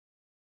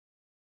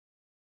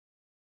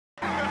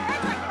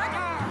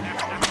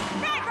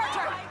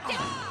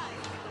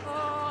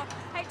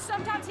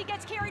sometimes he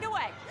gets carried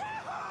away.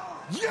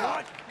 Yeah.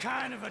 What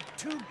kind of a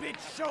two-bit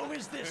show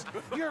is this?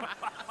 Your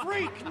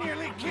freak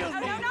nearly killed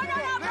me. No.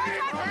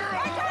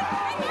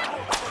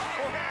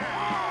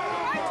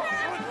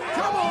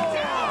 Come on!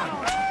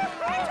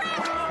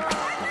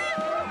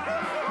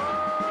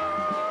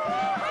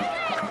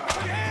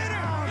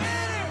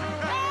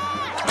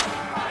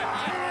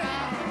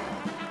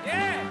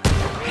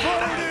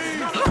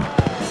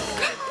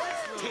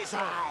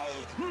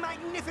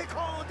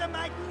 Magnifico the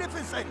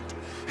Magnificent,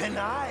 and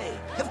I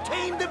have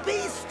tamed the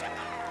beast.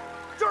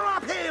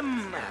 Drop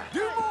him!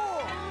 Do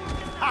more!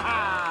 Ha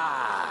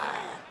ha!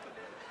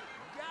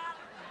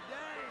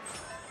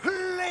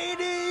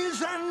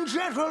 Ladies and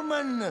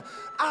gentlemen,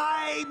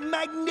 I,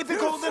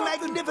 Magnifico the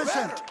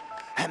Magnificent,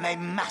 am a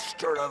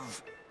master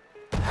of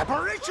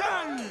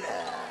apparition.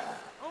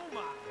 Oh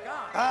my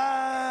God!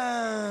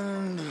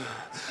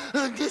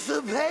 And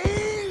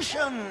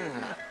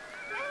dissipation.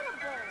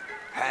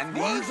 And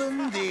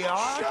even the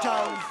art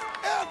of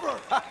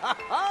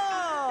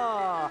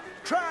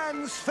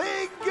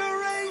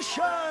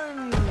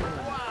transfiguration.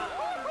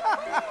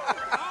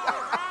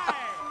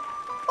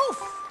 Oof!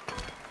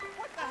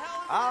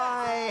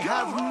 I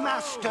have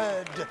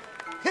mastered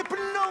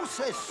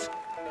hypnosis,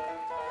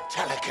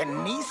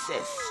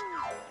 telekinesis,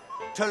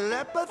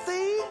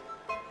 telepathy,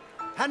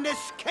 and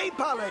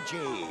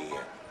escapology.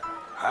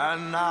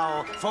 And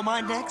now for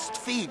my next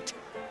feat.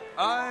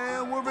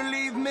 I will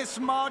relieve Miss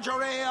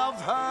Marjorie of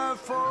her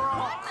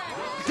frock.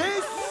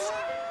 Disrobio!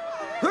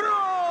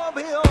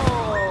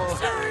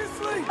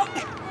 Seriously?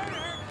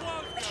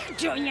 What are you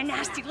doing, you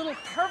nasty little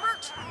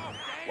pervert?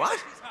 What?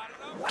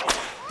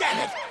 Damn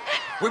it!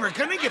 We were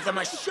gonna give them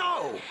a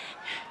show.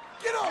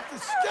 Get off the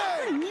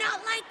stage!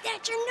 Not like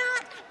that, you're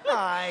not.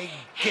 I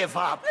give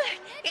up.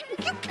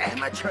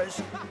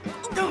 Amateurs.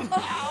 Go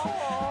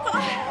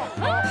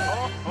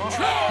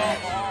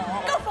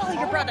follow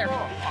your brother.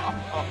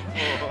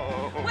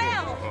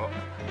 Well,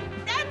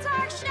 that's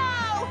our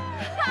show.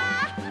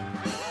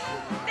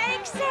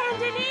 Thanks,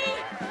 Sandony.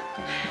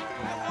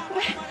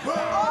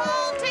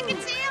 All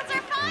ticket sales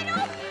are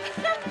final.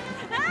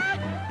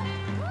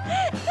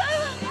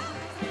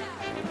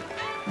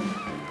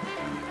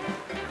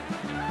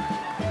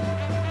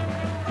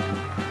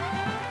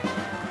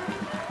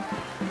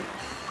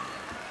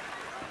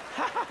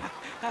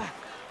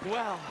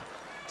 Well,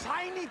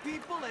 tiny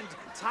people and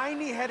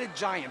tiny-headed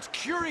giants,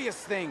 curious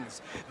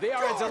things. They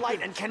are a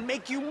delight and can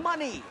make you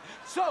money.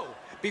 So,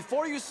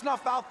 before you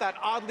snuff out that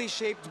oddly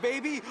shaped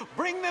baby,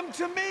 bring them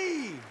to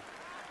me.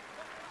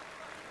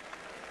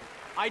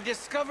 I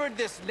discovered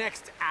this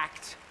next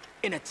act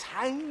in a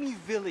tiny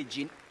village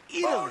in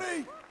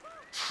Italy.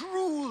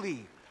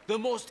 Truly the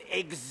most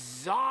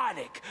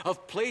exotic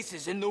of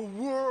places in the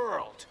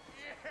world.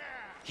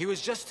 He was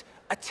just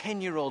a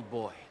 10-year-old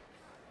boy.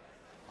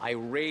 I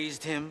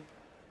raised him.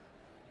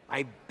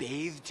 I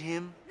bathed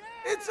him.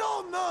 It's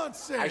all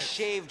nonsense. I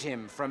shaved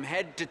him from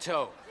head to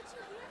toe.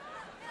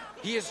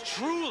 He is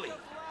truly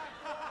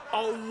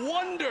a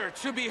wonder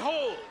to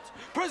behold.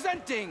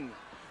 Presenting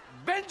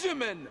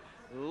Benjamin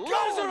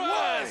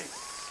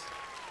Lazarus.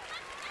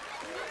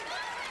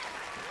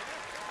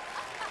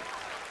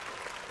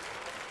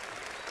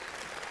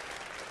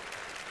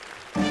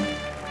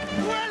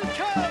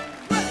 Welcome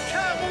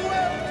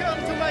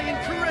to my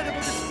incredible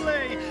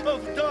display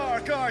of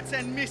dark arts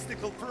and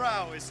mystical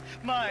prowess,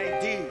 my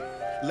dear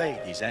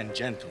ladies and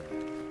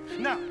gentlemen.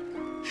 Now,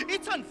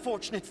 it's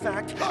unfortunate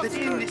fact that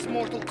in this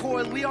mortal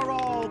coil we are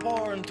all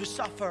born to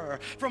suffer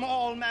from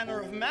all manner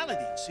of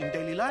maladies in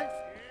daily life.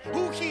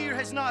 Who here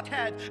has not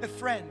had a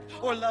friend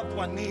or loved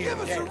one near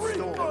death's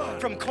door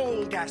from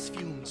coal gas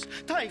fumes,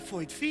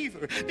 typhoid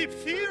fever,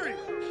 diphtheria,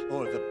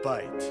 or the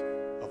bite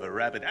of a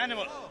rabid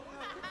animal?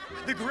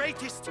 The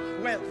greatest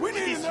wealth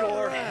is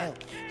your health.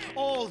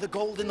 All the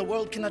gold in the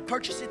world cannot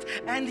purchase it,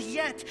 and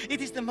yet it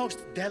is the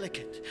most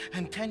delicate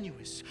and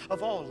tenuous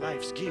of all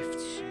life's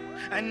gifts.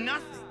 And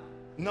nothing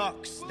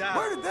knocks down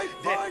Where did they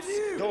find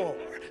you? door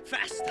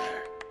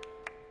faster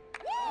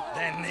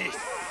than this.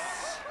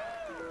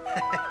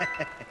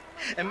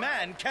 A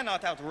man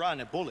cannot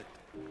outrun a bullet.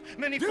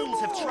 Many fools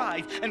have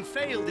tried and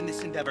failed in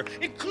this endeavor,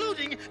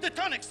 including the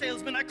tonic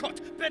salesman I caught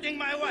betting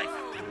my wife.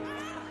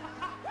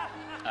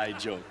 I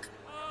joke.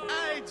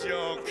 I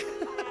joke.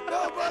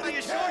 I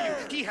assure you,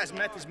 he has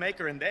met his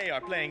maker and they are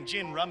playing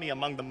gin rummy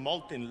among the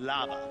molten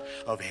lava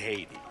of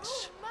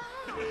Hades.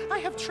 I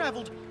have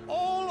traveled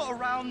all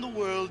around the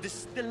world,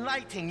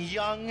 delighting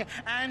young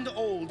and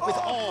old with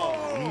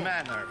all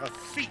manner of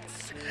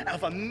feats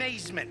of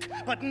amazement,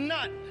 but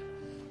none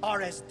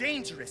are as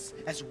dangerous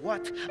as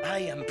what I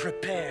am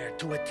prepared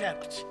to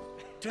attempt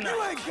tonight.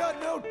 You ain't got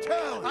no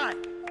talent. I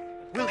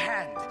will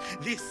hand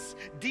this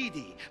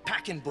DD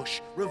Packenbush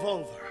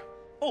revolver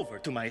over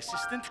to my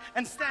assistant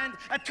and stand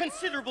at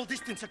considerable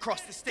distance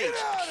across the stage.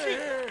 Get out of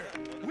here!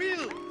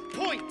 We'll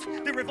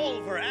point the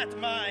revolver at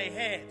my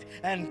head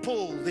and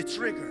pull the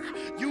trigger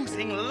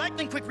using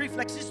lightning-quick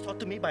reflexes taught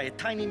to me by a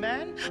tiny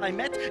man I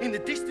met in the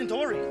distant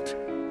Orient.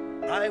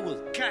 I will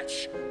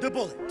catch the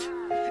bullet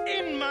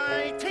in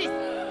my teeth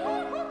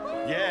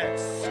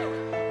Yes,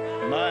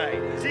 my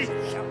dear.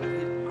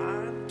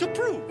 To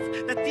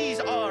prove that these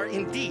are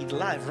indeed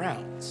live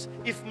rounds,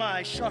 if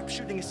my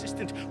sharpshooting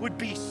assistant would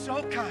be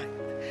so kind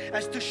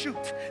as to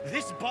shoot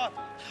this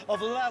bottle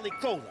of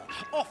Lalicola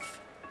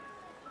off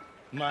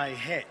my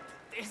head.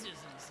 This is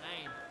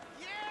insane.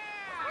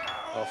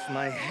 Off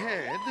my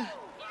head?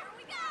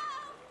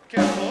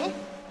 Careful.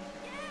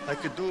 I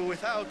could do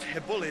without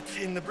a bullet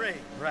in the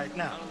brain right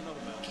now.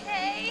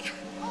 Okay.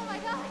 Oh my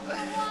God, what?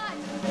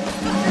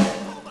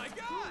 Oh my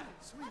God!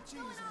 Sweet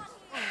Jesus.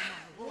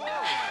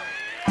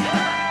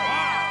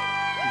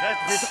 That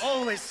bit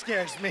always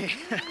scares me.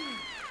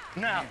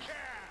 Now,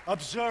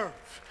 observe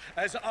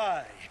as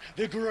I,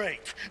 the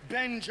great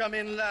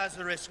Benjamin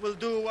Lazarus, will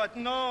do what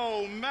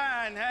no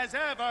man has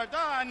ever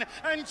done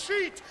and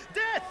cheat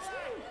death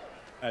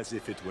as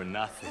if it were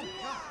nothing.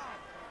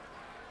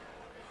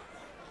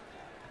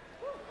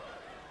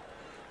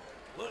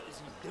 What is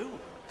he doing?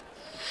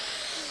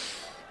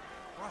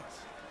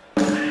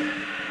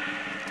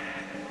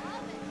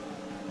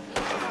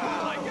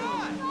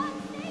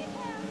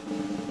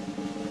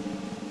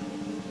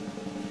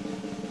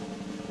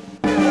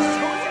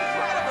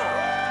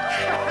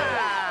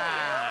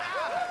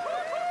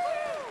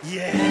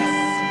 Yes,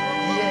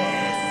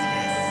 yes,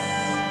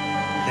 yes.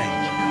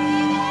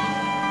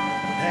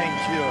 Thank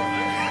you.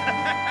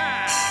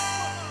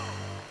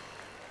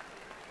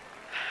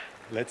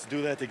 Let's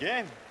do that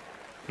again.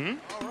 All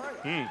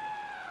right.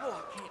 Oh,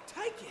 I can't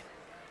take it.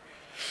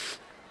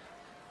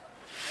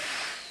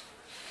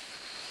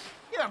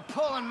 You're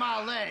pulling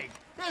my leg.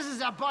 This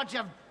is a bunch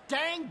of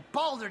dang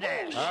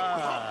balderdash.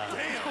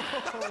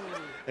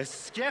 A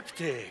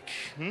skeptic,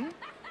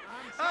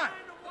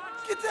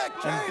 Get that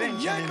And cane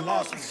and yank Benjamin him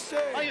off the Lazarus,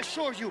 stage. I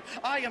assure you,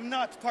 I am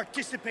not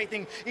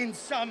participating in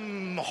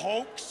some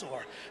hoax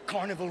or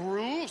carnival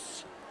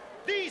ruse.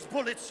 These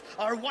bullets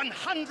are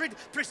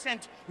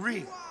 100%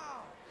 real.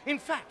 In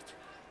fact,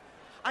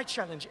 I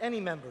challenge any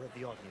member of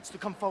the audience to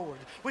come forward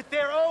with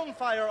their own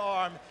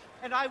firearm,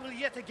 and I will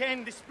yet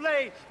again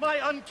display my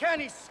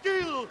uncanny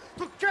skill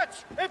to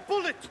catch a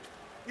bullet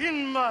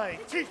in my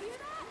teeth.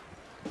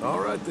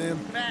 All right, then.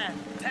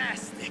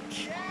 Fantastic.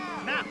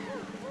 Now,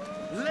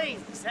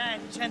 ladies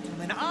and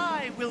gentlemen,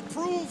 I will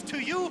prove to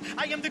you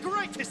I am the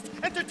greatest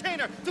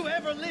entertainer to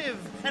ever live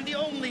and the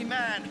only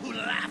man who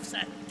laughs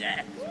at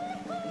death.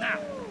 Now,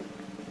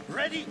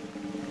 ready?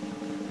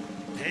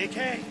 Take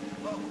aim.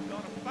 Oh,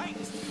 gonna fight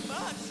is too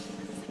much.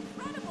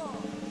 Incredible.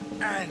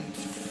 And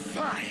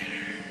fire.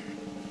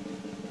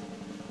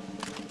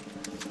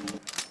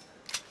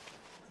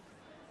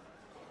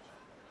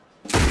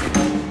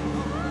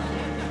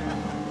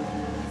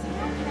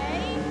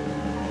 Okay.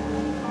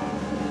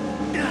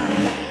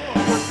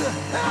 What the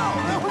hell?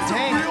 That was a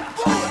real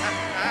bullet.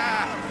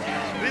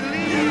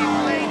 Believe,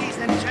 ladies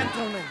and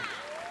gentlemen,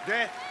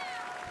 death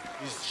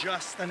is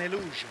just an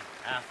illusion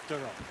after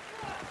all.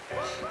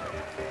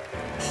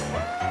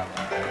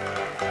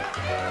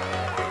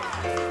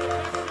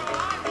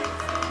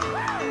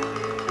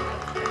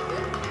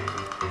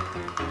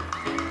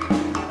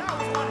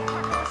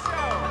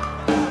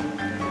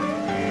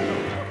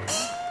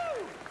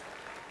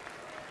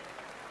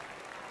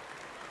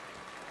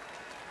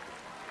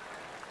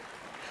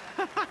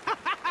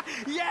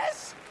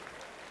 Yes!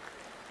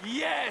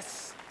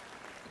 Yes!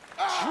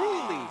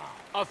 Truly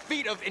a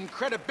feat of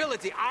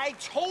incredibility. I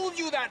told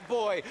you that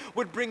boy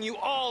would bring you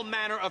all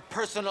manner of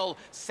personal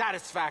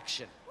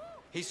satisfaction.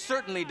 He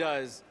certainly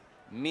does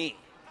me.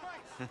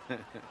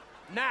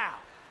 Now,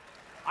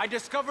 I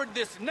discovered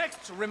this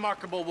next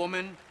remarkable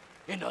woman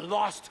in a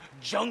lost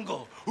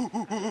jungle,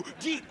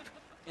 deep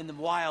in the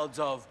wilds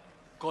of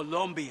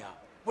Colombia,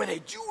 where they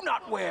do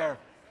not wear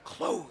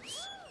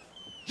clothes.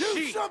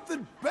 Do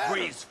something better.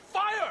 Breathes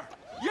fire!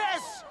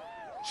 Yes,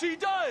 she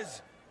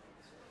does!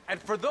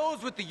 And for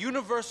those with the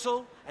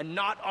universal and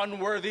not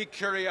unworthy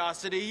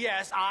curiosity,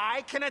 yes,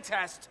 I can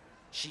attest,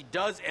 she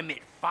does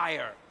emit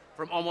fire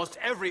from almost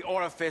every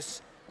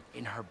orifice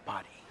in her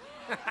body.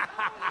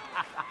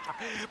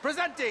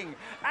 Presenting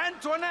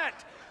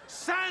Antoinette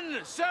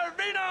San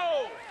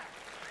Servino!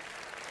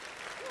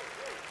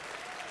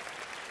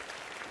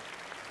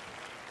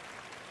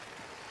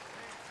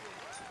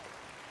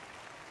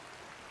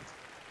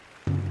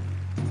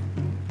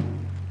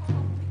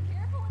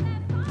 Careful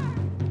with that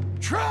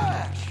fire.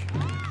 Trash!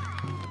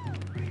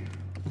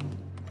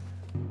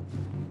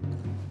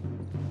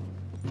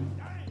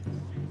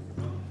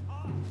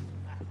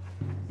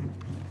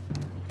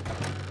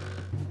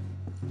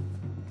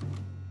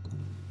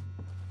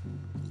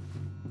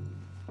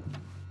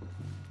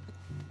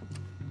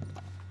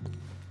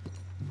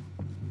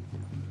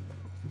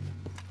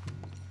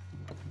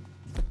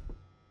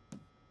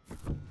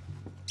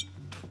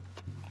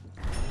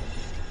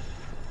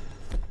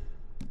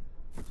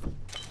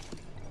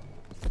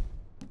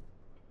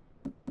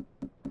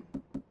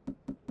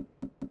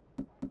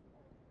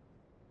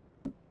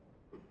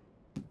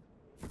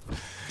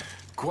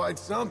 Quite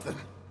something.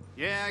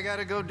 Yeah, I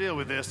gotta go deal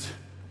with this.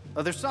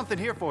 There's something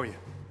here for you.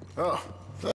 Oh,